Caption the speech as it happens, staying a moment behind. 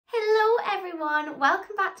everyone,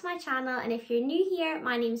 welcome back to my channel, and if you're new here,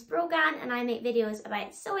 my name's Brogan and I make videos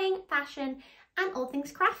about sewing, fashion and all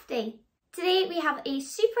things crafty. Today we have a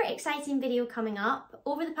super exciting video coming up.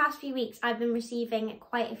 Over the past few weeks I've been receiving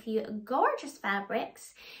quite a few gorgeous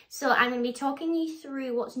fabrics, so I'm going to be talking you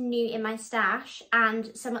through what's new in my stash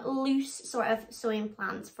and some loose sort of sewing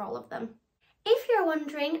plans for all of them. If you're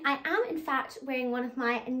wondering, I am in fact wearing one of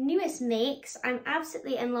my newest makes. I'm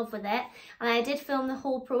absolutely in love with it, and I did film the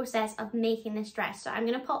whole process of making this dress, so I'm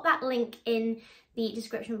going to pop that link in the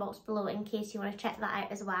description box below in case you want to check that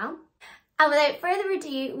out as well. And without further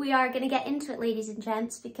ado, we are going to get into it, ladies and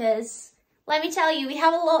gents, because let me tell you, we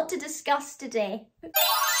have a lot to discuss today.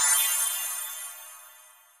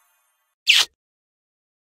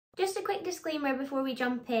 Just a quick disclaimer before we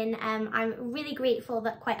jump in, I'm really grateful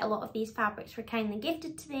that quite a lot of these fabrics were kindly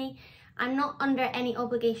gifted to me. I'm not under any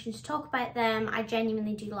obligation to talk about them, I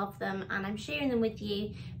genuinely do love them and I'm sharing them with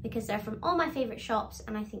you because they're from all my favourite shops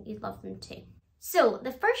and I think you'd love them too. So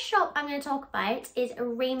the first shop I'm going to talk about is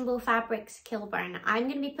Rainbow Fabrics Kilburn. I'm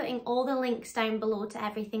going to be putting all the links down below to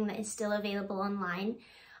everything that is still available online.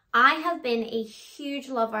 I have been a huge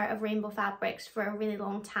lover of Rainbow Fabrics for a really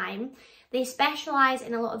long time. They specialise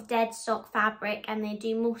in a lot of dead stock fabric and they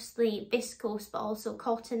do mostly viscose but also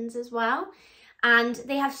cottons as well. And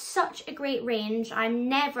they have such a great range. I'm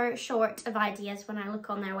never short of ideas when I look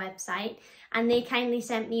on their website, and they kindly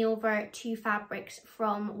sent me over 2 fabrics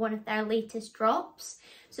from one of their latest drops.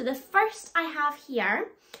 So the first I have here,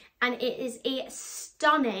 and it is a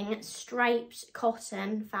stunning striped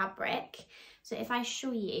cotton fabric. So if I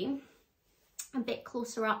show you a bit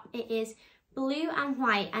closer up, it is blue and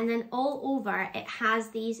white, and then all over it has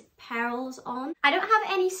these pearls on. I don't have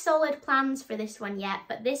any solid plans for this one yet,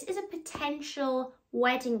 but this is a potential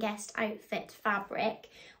wedding guest outfit fabric.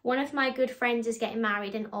 One of my good friends is getting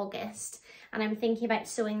married in August and I'm thinking about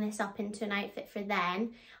sewing this up into an outfit for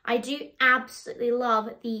then. I do absolutely love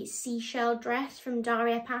the seashell dress from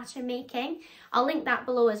Daria Pattern Making. I'll link that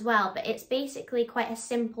below as well, but it's basically quite a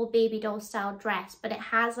simple baby doll style dress, but it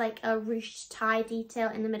has like a ruched tie detail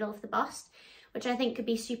in the middle of the bust, which I think could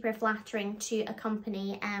be super flattering to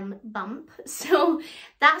accompany bump. So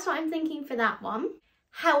that's what I'm thinking for that one.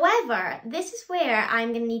 However, this is where I'm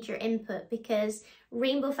going to need your input because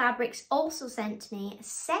Rainbow Fabrics also sent me a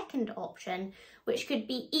second option, which could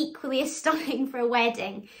be equally as stunning for a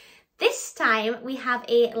wedding. This time we have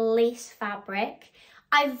a lace fabric.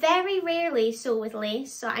 I very rarely sew with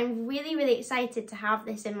lace, so I'm really excited to have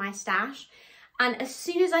this in my stash. And as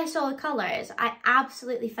soon as I saw the colours, I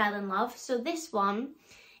absolutely fell in love. So this one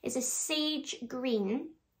is a sage green.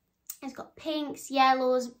 It's got pinks,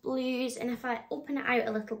 yellows, blues, and if I open it out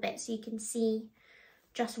a little bit so you can see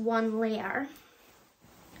just one layer.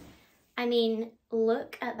 I mean,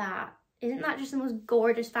 look at that. Isn't that just the most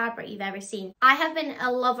gorgeous fabric you've ever seen? I have been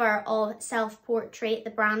a lover of Self-Portrait, the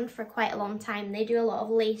brand, for quite a long time. They do a lot of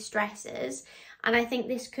lace dresses, and I think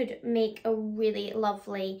this could make a really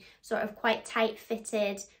lovely sort of quite tight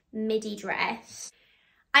fitted midi dress.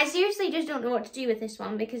 I seriously just don't know what to do with this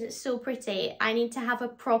one because it's so pretty. I need to have a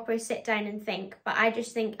proper sit down and think, but I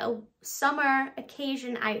just think a summer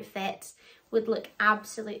occasion outfit would look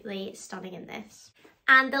absolutely stunning in this.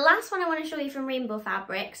 And the last one I want to show you from Rainbow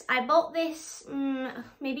Fabrics, I bought this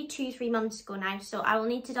maybe 2-3 months ago now, so I will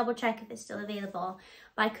need to double check if it's still available,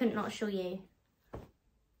 but I couldn't not show you.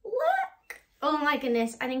 Look! Oh my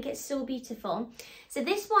goodness, I think it's so beautiful. So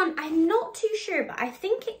this one, I'm not too sure, but I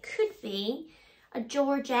think it could be a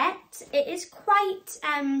georgette. It is quite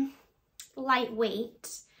lightweight,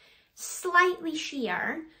 slightly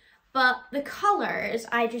sheer, but the colours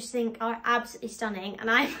I just think are absolutely stunning,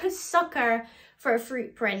 and I'm a sucker for a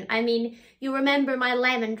fruit print. I mean, you remember my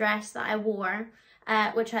lemon dress that I wore,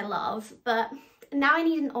 which I love, but now I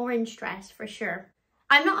need an orange dress for sure.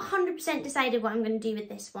 I'm not 100% decided what I'm going to do with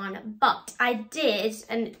this one, but I did,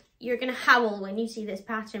 and you're going to howl when you see this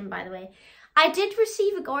pattern, by the way, I did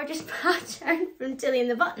receive a gorgeous pattern from Tilly and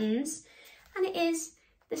the Buttons, and it is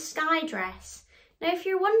the sky dress. Now, if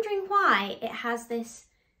you're wondering why it has this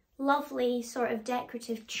lovely sort of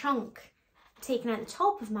decorative chunk taken out the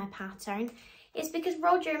top of my pattern, it's because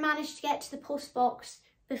Roger managed to get to the post box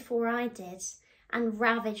before I did and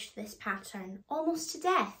ravaged this pattern almost to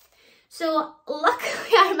death. So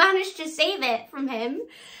luckily I managed to save it from him,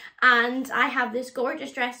 and I have this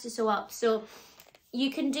gorgeous dress to sew up. So you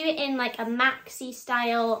can do it in like a maxi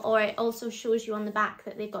style, or it also shows you on the back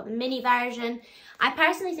that they've got the mini version. I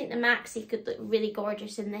personally think the maxi could look really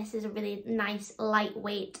gorgeous in this. Is a really nice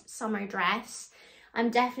lightweight summer dress. I'm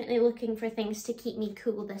definitely looking for things to keep me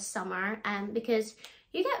cool this summer, because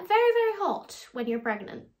you get very hot when you're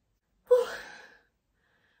pregnant. Whew.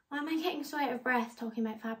 My am I getting so out of breath talking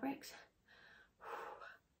about fabrics?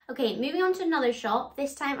 Okay, moving on to another shop.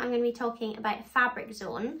 This time I'm going to be talking about Fabric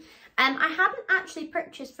Zone. I hadn't actually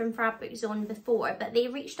purchased from Fabric Zone before, but they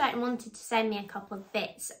reached out and wanted to send me a couple of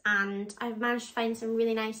bits, and I've managed to find some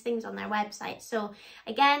really nice things on their website. So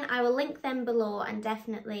again, I will link them below, and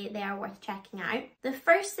definitely they are worth checking out. The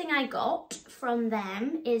first thing I got from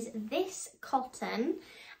them is this cotton,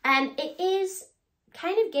 and it is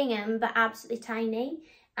kind of gingham but absolutely tiny,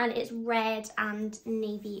 and it's red and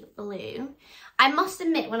navy blue. I must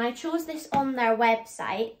admit, when I chose this on their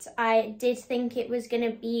website, I did think it was going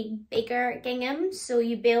to be bigger gingham, so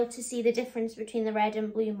you'd be able to see the difference between the red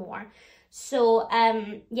and blue more. So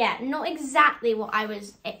yeah, not exactly what I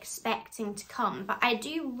was expecting to come, but I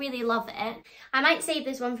do really love it. I might save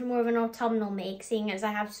this one for more of an autumnal make, seeing as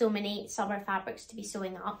I have so many summer fabrics to be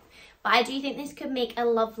sewing up. But I do think this could make a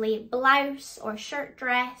lovely blouse or shirt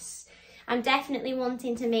dress. I'm definitely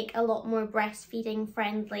wanting to make a lot more breastfeeding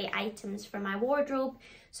friendly items for my wardrobe.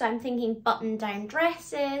 So I'm thinking button down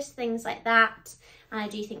dresses, things like that. And I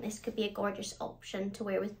do think this could be a gorgeous option to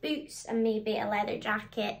wear with boots and maybe a leather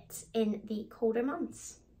jacket in the colder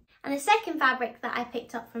months. And the second fabric that I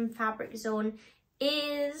picked up from Fabric Zone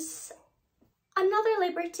is another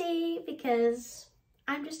Liberty, because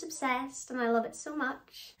I'm just obsessed and I love it so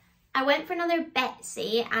much. I went for another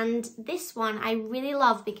Betsy, and this one I really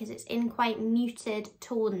love because it's in quite muted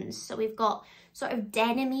tones. So we've got sort of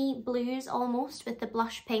denim-y blues almost with the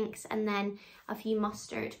blush pinks, and then a few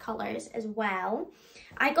mustard colours as well.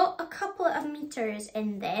 I got a couple of meters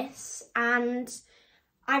in this, and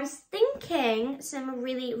I was thinking some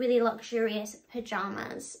really, really luxurious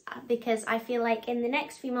pyjamas, because I feel like in the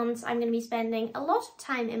next few months I'm going to be spending a lot of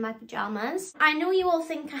time in my pyjamas. I know you all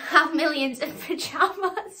think I have millions of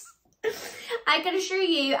pyjamas. I can assure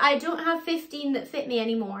you I don't have 15 that fit me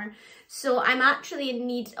anymore, so I'm actually in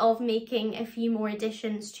need of making a few more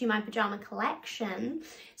additions to my pyjama collection.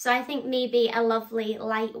 So I think maybe a lovely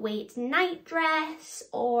lightweight night dress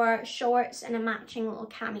or shorts and a matching little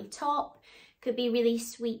cami top could be really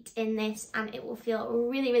sweet in this, and it will feel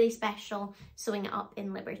really, really special sewing it up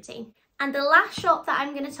in Liberty. And the last shop that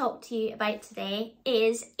I'm going to talk to you about today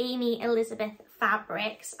is Amy Elizabeth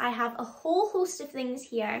Fabrics. I have a whole host of things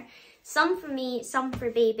here, some for me, some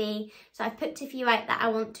for baby. So I've picked a few out that I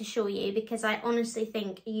want to show you because I honestly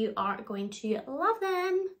think you are going to love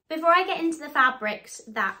them. Before I get into the fabrics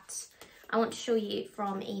that I want to show you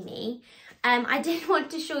from Amy, I did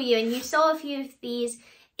want to show you, and you saw a few of these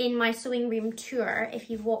in my sewing room tour if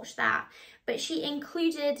you've watched that, but she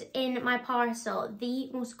included in my parcel the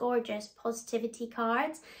most gorgeous positivity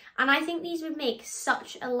cards, and I think these would make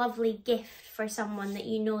such a lovely gift for someone that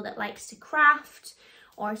you know that likes to craft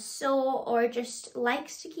or sew or just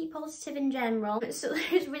likes to keep positive in general. So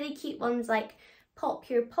there's really cute ones like pop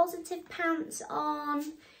your positive pants on,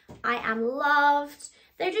 I am loved.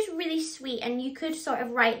 They're just really sweet, and you could sort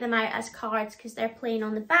of write them out as cards because they're plain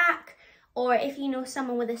on the back. Or if you know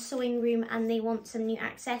someone with a sewing room and they want some new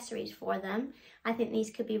accessories for them, I think these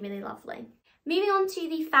could be really lovely. Moving on to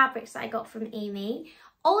the fabrics that I got from Amy.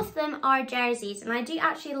 All of them are jerseys, and I do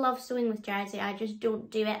actually love sewing with jersey, I just don't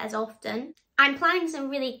do it as often. I'm planning some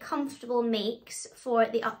really comfortable makes for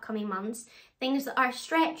the upcoming months, things that are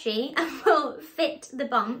stretchy and will fit the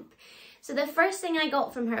bump. So the first thing I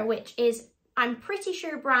got from her, which is, I'm pretty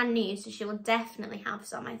sure brand new, so she will definitely have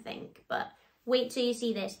some, I think, but wait till you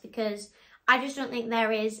see this because I just don't think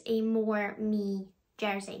there is a more me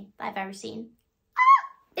jersey that I've ever seen.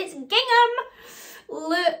 Ah, it's gingham!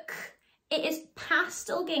 Look, it is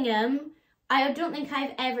pastel gingham. I don't think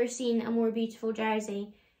I've ever seen a more beautiful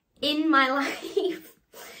jersey in my life.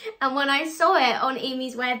 And when I saw it on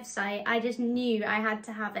Amy's website, I just knew I had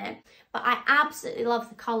to have it. But I absolutely love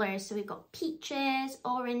the colours. So we've got peaches,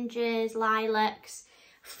 oranges, lilacs.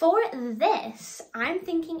 For this, I'm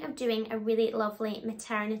thinking of doing a really lovely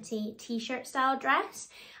maternity t-shirt style dress.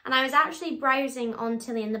 And I was actually browsing on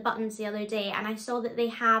Tilly and the Buttons the other day, and I saw that they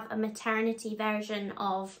have a maternity version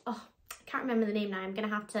of, oh, I can't remember the name now, I'm going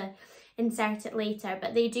to have to insert it later,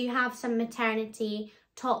 but they do have some maternity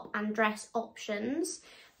top and dress options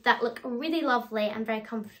that look really lovely and very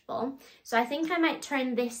comfortable. So I think I might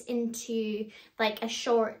turn this into like a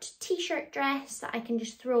short t-shirt dress that I can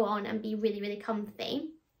just throw on and be really, really comfy.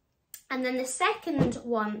 And then the second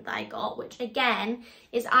one that I got, which again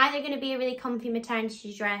is either going to be a really comfy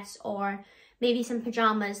maternity dress or maybe some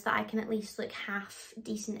pyjamas that I can at least look half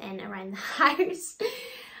decent in around the house,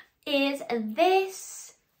 is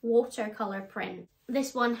this watercolour print.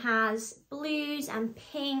 This one has blues and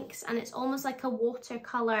pinks, and it's almost like a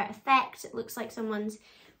watercolour effect. It looks like someone's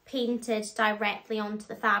painted directly onto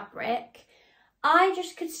the fabric. I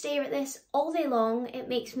just could stare at this all day long. It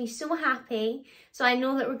makes me so happy. So I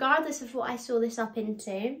know that regardless of what I sew this up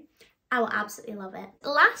into, I will absolutely love it.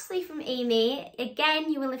 Lastly from Amy,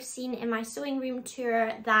 again, you will have seen in my sewing room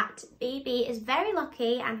tour that baby is very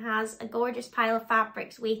lucky and has a gorgeous pile of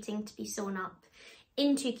fabrics waiting to be sewn up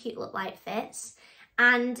into cute little outfits.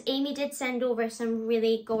 And Amy did send over some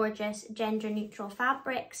really gorgeous gender neutral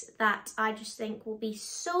fabrics that I just think will be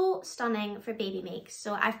so stunning for baby makes.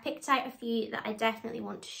 So I've picked out a few that I definitely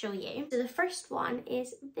want to show you. So the first one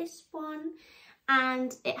is this one,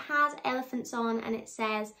 and it has elephants on and it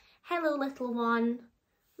says, "Hello little one."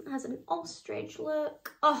 It has an ostrich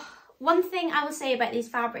look. Oh, one thing I will say about these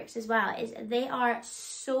fabrics as well is they are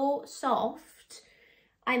so soft.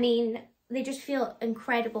 I mean, they just feel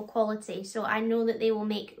incredible quality. So I know that they will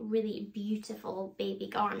make really beautiful baby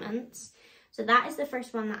garments. So that is the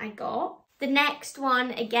first one that I got. The next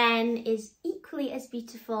one again is equally as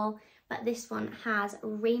beautiful, but this one has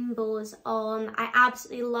rainbows on. I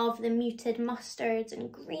absolutely love the muted mustards and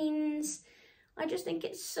greens. I just think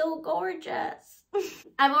it's so gorgeous.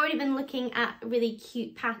 I've already been looking at really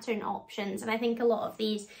cute pattern options, and I think a lot of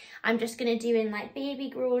these I'm just going to do in like baby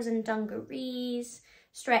grows and dungarees,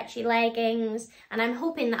 stretchy leggings, and I'm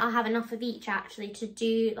hoping that I'll have enough of each actually to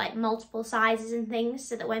do like multiple sizes and things,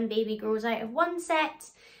 so that when baby grows out of one set,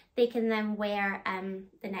 they can then wear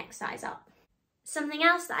the next size up. Something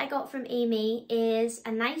else that I got from Amy is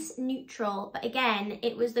a nice neutral, but again,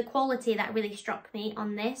 it was the quality that really struck me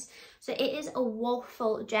on this. So it is a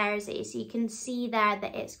waffle jersey. So you can see there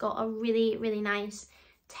that it's got a really, really nice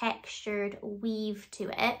textured weave to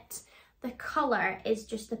it. The colour is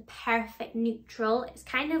just the perfect neutral. It's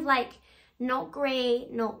kind of like not grey,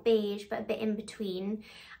 not beige, but a bit in between.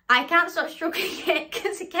 I can't stop stroking it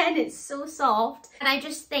because again, it's so soft. And I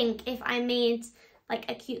just think if I made like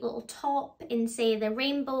a cute little top in say the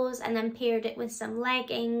rainbows and then paired it with some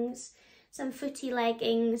leggings, some footy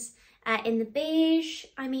leggings in the beige,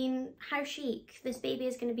 I mean, how chic. This baby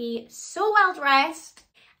is going to be so well dressed.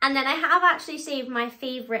 And then I have actually saved my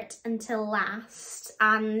favourite until last,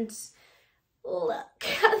 and look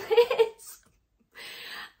at this.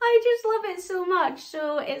 I just love it so much.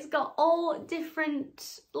 So it's got all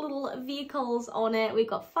different little vehicles on it. We've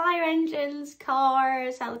got fire engines,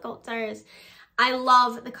 cars, helicopters. I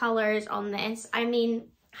love the colours on this. I mean,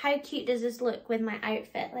 how cute does this look with my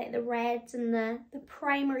outfit? Like the reds and the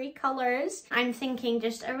primary colours. I'm thinking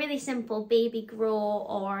just a really simple baby grow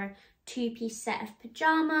or two-piece set of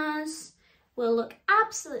pyjamas will look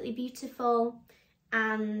absolutely beautiful.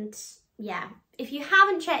 And yeah, if you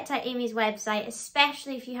haven't checked out Amy's website,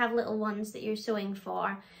 especially if you have little ones that you're sewing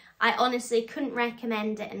for, I honestly couldn't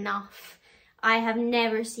recommend it enough. I have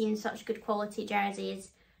never seen such good quality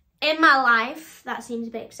jerseys in my life. That seems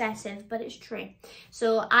a bit excessive, but it's true.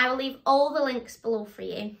 So I will leave all the links below for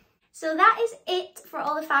you. So that is it for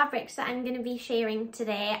all the fabrics that I'm going to be sharing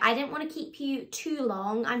today. I didn't want to keep you too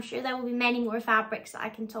long. I'm sure there will be many more fabrics that I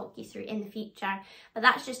can talk you through in the future, but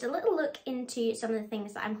that's just a little look into some of the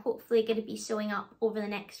things that I'm hopefully going to be sewing up over the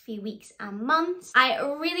next few weeks and months. I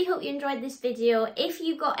really hope you enjoyed this video. If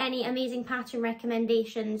you've got any amazing pattern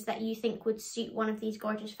recommendations that you think would suit one of these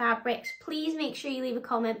gorgeous fabrics, please make sure you leave a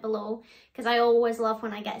comment below, because I always love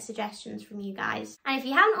when I get suggestions from you guys. And if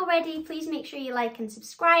you haven't already, please make sure you like and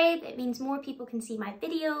subscribe. It means more people can see my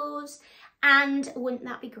videos, and wouldn't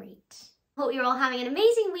that be great? Hope you're all having an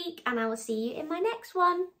amazing week, and I will see you in my next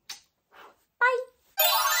one.